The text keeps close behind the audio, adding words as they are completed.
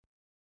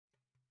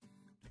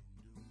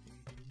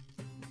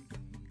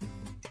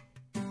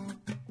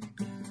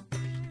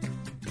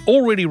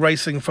Already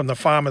racing from the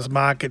farmer's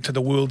market to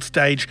the world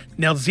stage,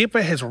 now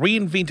Zephyr has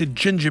reinvented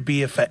ginger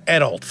beer for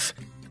adults.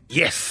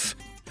 Yes!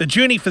 The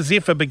journey for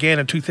Zephyr began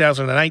in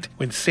 2008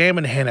 when Sam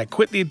and Hannah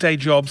quit their day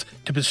jobs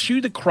to pursue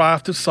the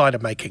craft of cider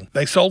making.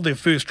 They sold their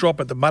first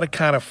drop at the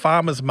Matakana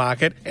Farmers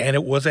Market and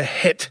it was a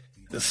hit.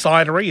 The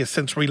cidery has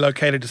since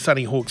relocated to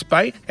Sunny Hawke's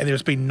Bay and there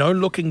has been no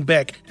looking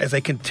back as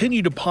they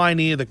continue to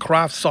pioneer the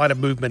craft cider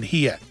movement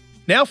here.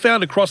 Now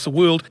found across the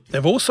world,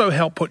 they've also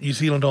helped put New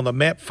Zealand on the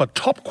map for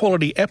top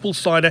quality apple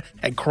cider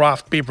and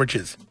craft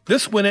beverages.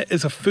 This winner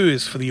is a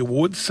first for the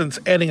awards since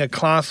adding a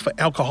class for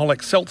alcoholic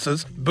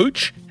seltzers,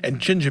 booch and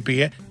ginger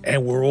beer,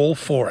 and we're all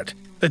for it.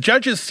 The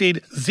judges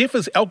said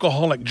Zephyr's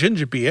alcoholic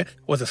ginger beer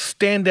was a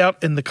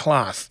standout in the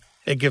class.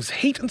 It gives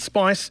heat and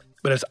spice,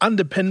 but is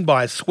underpinned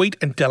by a sweet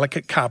and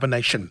delicate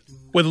carbonation.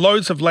 With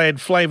loads of layered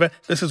flavour,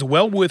 this is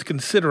well worth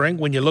considering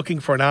when you're looking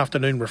for an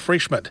afternoon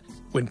refreshment.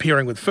 When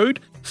pairing with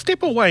food,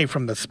 step away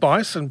from the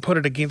spice and put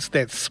it against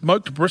that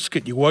smoked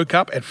brisket you woke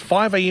up at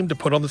 5 a.m. to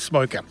put on the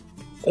smoker.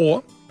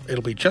 Or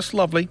it'll be just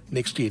lovely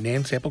next to your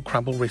Nan's apple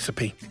crumble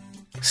recipe.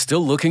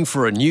 Still looking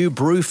for a new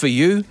brew for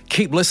you?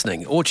 Keep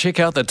listening or check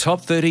out the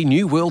top 30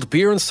 New World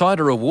Beer and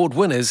Cider Award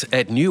winners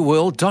at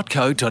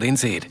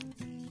newworld.co.nz.